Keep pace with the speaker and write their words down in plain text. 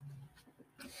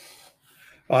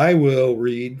I will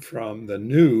read from the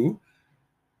new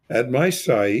at my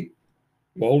site,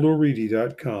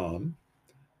 waldoreedy.com.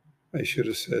 I should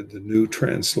have said the new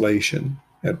translation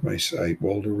at my site,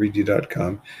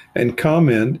 waldoreedy.com, and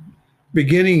comment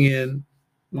beginning in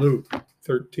Luke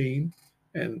 13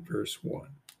 and verse 1.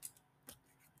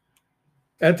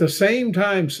 At the same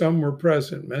time, some were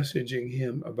present, messaging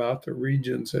him about the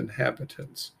region's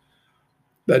inhabitants.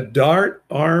 The dart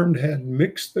armed had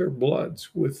mixed their bloods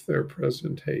with their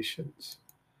presentations.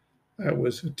 That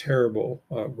was a terrible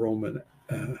Roman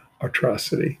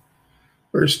atrocity.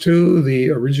 Verse 2, the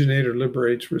originator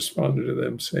liberates responded to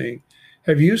them, saying,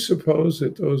 have you supposed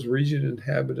that those region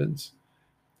inhabitants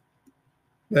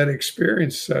that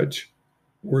experienced such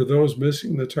were those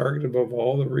missing the target above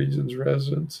all the region's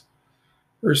residents?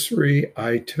 Verse 3,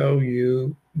 I tell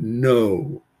you,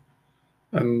 no.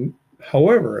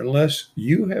 However, unless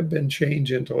you have been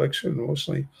changed intellectually and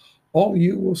emotionally, all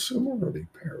you will similarly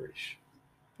perish.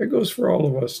 That goes for all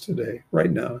of us today,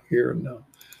 right now, here and now.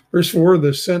 Verse 4,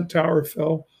 the centaur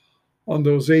fell on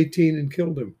those 18 and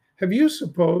killed him. Have you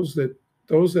supposed that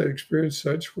those that experienced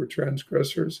such were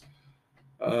transgressors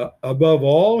above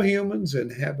all humans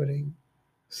inhabiting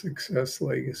Success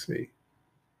Legacy?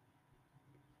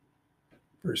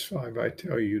 Verse 5, I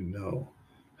tell you, no.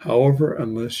 However,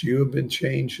 unless you have been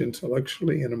changed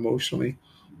intellectually and emotionally,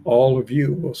 all of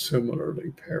you will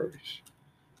similarly perish.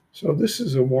 So this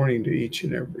is a warning to each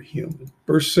and every human.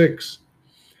 Verse 6,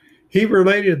 he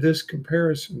related this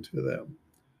comparison to them.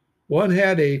 One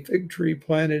had a fig tree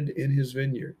planted in his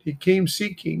vineyard. He came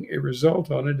seeking a result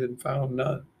on it and found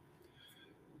none.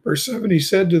 Verse 7, he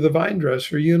said to the vine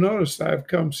dresser, you notice I have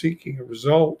come seeking a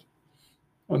result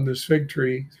on this fig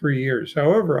tree 3 years.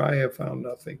 However, I have found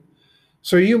nothing.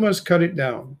 So you must cut it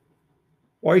down.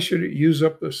 Why should it use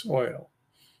up the soil?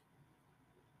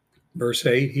 Verse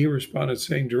 8, he responded,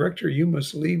 saying, Director, you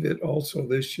must leave it also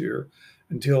this year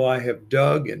until I have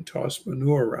dug and tossed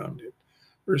manure around it.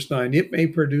 Verse 9, it may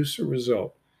produce a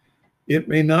result. It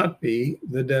may not be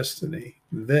the destiny.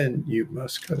 Then you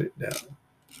must cut it down.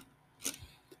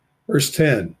 Verse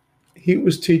 10, he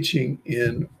was teaching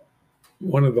in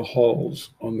one of the halls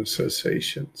on the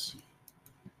cessations.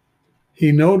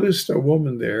 He noticed a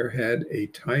woman there had a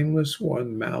timeless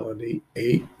one malady,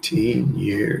 18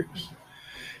 years.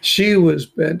 She was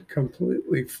bent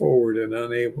completely forward and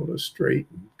unable to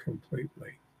straighten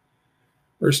completely.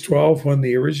 Verse 12, when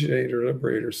the originator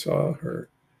liberator saw her,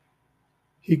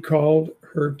 he called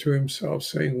her to himself,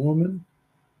 saying, Woman,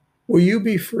 will you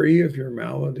be free of your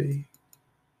malady?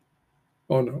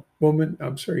 Oh, no, woman,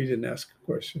 I'm sorry, he didn't ask a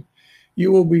question.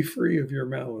 You will be free of your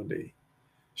malady.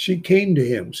 She came to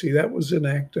him. See, that was an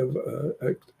act of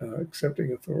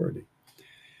accepting authority.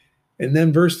 And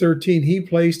then verse 13, he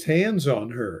placed hands on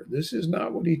her. This is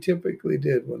not what he typically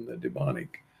did when the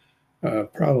demonic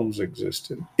problems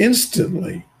existed.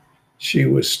 Instantly, she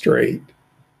was straight.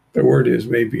 The word is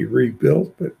maybe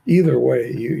rebuilt, but either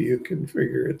way, you can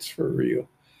figure it's for real.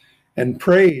 And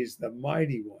praise the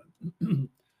mighty one.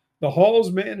 The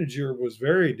hall's manager was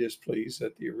very displeased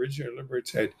that the original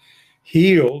liberates had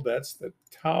healed, that's the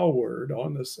tau word,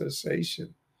 on the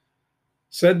cessation.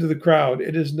 Said to the crowd,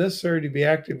 it is necessary to be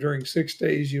active during 6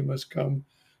 days. You must come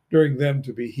during them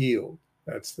to be healed.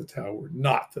 That's the tau word,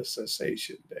 not the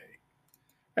cessation day.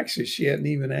 Actually, she hadn't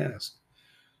even asked.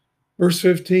 Verse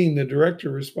 15, the director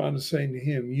responded saying to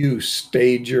him, you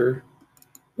stager.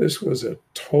 This was a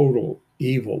total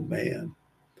evil man.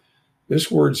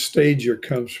 This word stager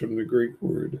comes from the Greek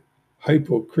word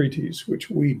hypokrites,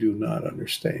 which we do not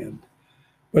understand.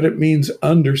 But it means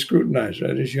under scrutinize.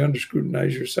 That is, you under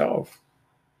scrutinize yourself.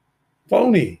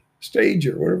 Phony,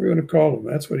 stager, whatever you want to call him.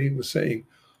 That's what he was saying.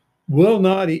 Will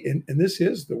not, and this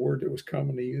is the word that was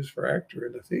commonly used for actor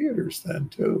in the theaters then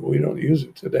too. We don't use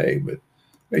it today, but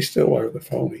they still are the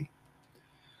phony.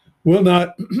 Will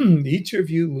not each of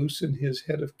you loosen his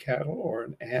head of cattle or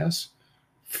an ass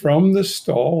from the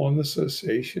stall on the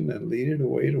cessation and lead it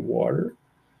away to water?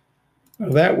 Now,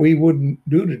 that we wouldn't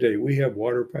do today. We have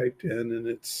water piped in and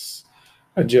it's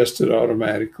adjusted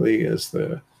automatically as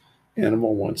the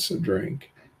animal wants to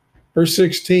drink. Verse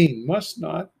 16, must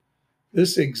not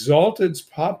this exalted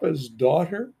papa's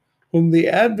daughter, whom the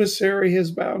adversary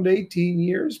has bound 18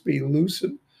 years, be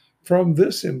loosened from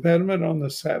this impediment on the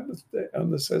Sabbath day, on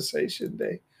the cessation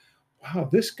day? Wow,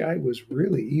 this guy was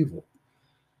really evil.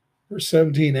 Verse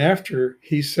 17, after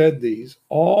he said these,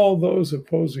 all those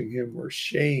opposing him were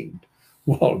shamed.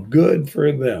 Well, good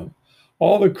for them.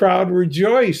 All the crowd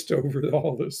rejoiced over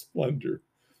all the splendor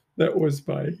that was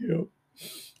by him.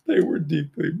 They were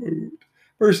deeply moved.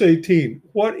 Verse 18,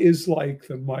 what is like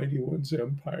the mighty one's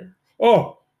empire?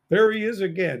 Oh, There he is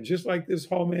again, just like this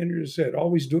hall manager said,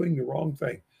 always doing the wrong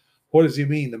thing. What does he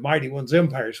mean? The mighty one's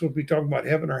empire. Should we be talking about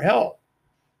heaven or hell?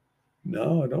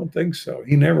 No, I don't think so.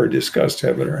 He never discussed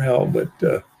heaven or hell, but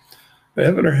the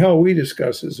heaven or hell we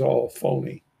discuss is all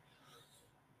phony.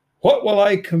 What will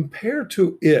I compare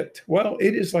to it? Well,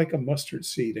 it is like a mustard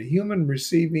seed. A human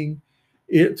receiving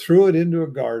it, threw it into a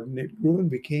garden. It grew and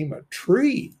became a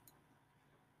tree.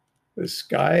 The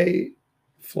sky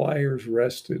flyers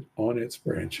rested on its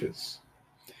branches.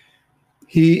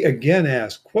 He again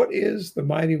asked, what is the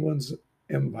mighty one's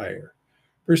empire?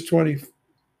 Verse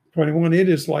 21, it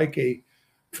is like a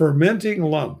fermenting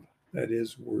lump, that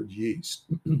is word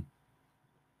yeast.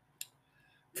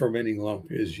 Fermenting lump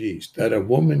is yeast, that a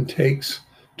woman takes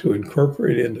to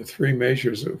incorporate into 3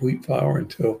 measures of wheat flour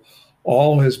until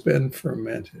all has been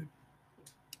fermented.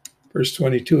 Verse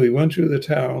 22, he went through the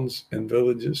towns and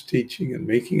villages teaching and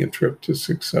making a trip to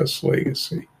Success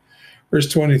Legacy.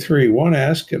 Verse 23, one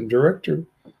asked him, Director,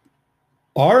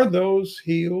 are those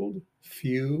healed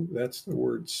few? That's the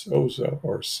word sozo,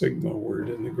 or sigma word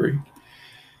in the Greek.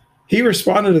 He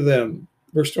responded to them,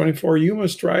 verse 24, you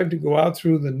must strive to go out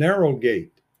through the narrow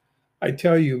gate. I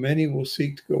tell you, many will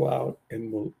seek to go out and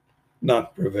will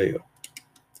not prevail.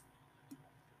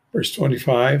 Verse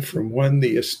 25, from when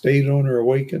the estate owner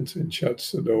awakens and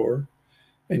shuts the door,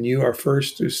 and you are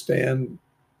first to stand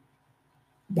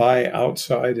by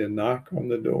outside and knock on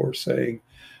the door, saying,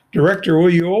 Director, will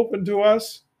you open to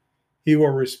us? He will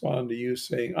respond to you,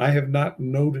 saying, I have not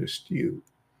noticed you.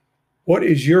 What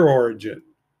is your origin?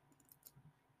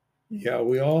 Yeah,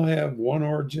 we all have one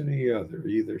origin or the other,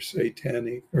 either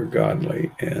satanic or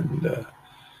godly, and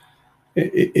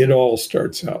it all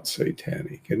starts out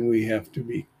satanic, and we have to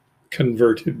be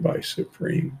converted by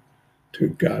Supreme to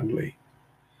godly.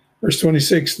 Verse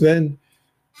 26, then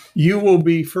you will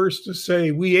be first to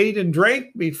say, we ate and drank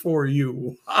before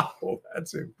you. Wow,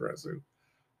 that's impressive.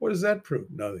 What does that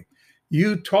prove? Nothing.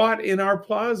 You taught in our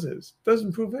plazas.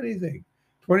 Doesn't prove anything.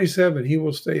 27, he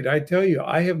will state, I tell you,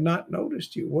 I have not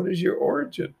noticed you. What is your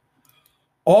origin?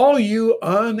 All you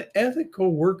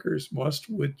unethical workers must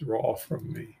withdraw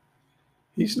from me.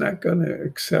 He's not going to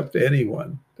accept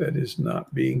anyone that is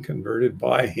not being converted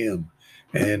by him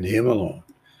and him alone.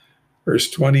 Verse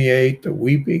 28, the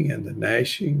weeping and the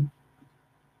gnashing.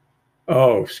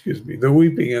 The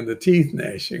weeping and the teeth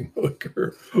gnashing will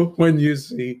occur when you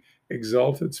see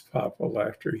Exalted's Papa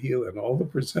Laughter Heal and all the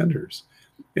presenters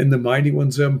in the mighty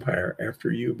one's empire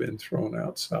after you've been thrown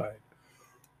outside.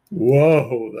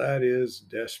 Whoa, that is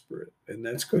desperate. And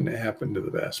that's going to happen to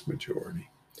the vast majority.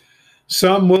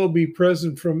 Some will be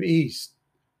present from east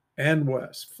and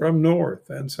west, from north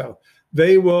and south.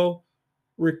 They will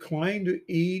recline to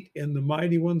eat in the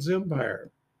mighty one's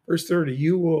empire. Verse 30,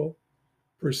 you will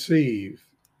perceive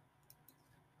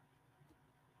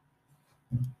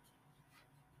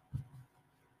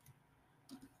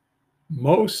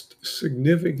most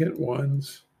significant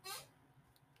ones.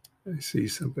 I see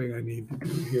something I need to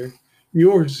do here.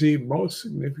 You will see most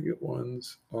significant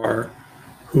ones are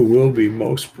who will be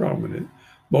most prominent.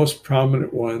 Most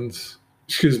prominent ones,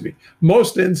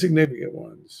 most insignificant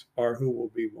ones are who will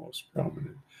be most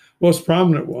prominent. Most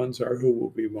prominent ones are who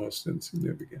will be most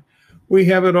insignificant. We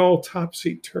have it all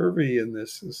topsy-turvy in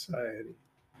this society.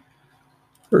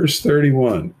 Verse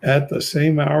 31, at the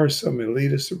same hour, some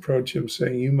elitists approach him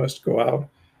saying, you must go out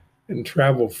and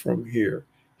travel from here.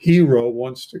 Hero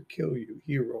wants to kill you.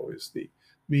 Hero is the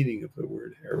meaning of the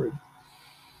word Herod.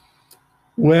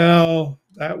 Well,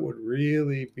 that would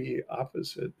really be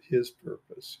opposite his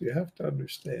purpose. You have to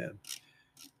understand.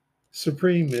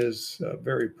 Supreme is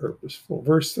very purposeful.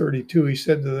 Verse 32, he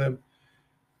said to them,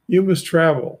 you must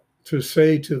travel to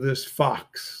say to this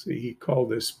fox, he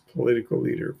called this political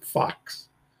leader fox,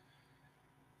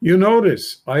 you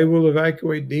notice, I will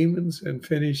evacuate demons and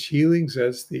finish healings.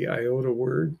 That's the iota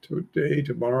word, today,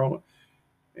 tomorrow,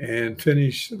 and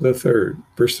finish the third.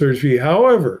 Verse 33,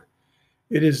 however,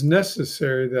 it is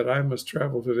necessary that I must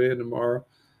travel today and tomorrow,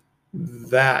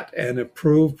 that an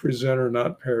approved presenter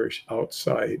not perish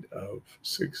outside of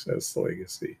Success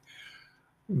Legacy.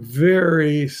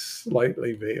 Very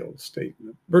slightly veiled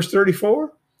statement. Verse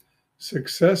 34,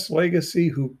 Success Legacy,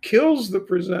 who kills the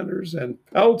presenters and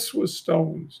pelts with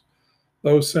stones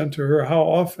those sent to her. How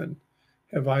often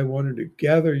have I wanted to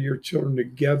gather your children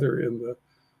together in the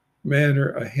manner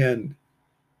a hen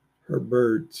her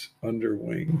birds under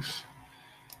wings?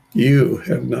 You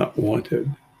have not wanted.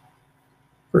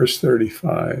 Verse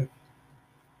 35,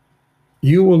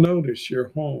 you will notice your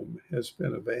home has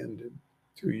been abandoned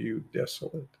to you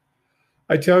desolate.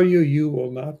 I tell you, you will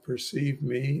not perceive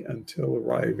me until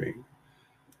arriving.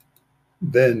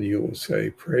 then you will say,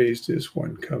 praised is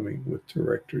one coming with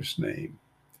director's name.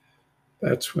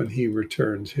 That's when he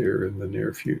returns here in the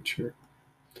near future.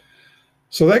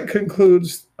 So that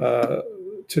concludes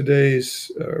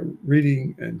today's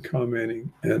reading and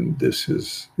commenting, and this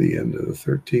is the end of the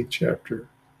 13th chapter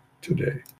today.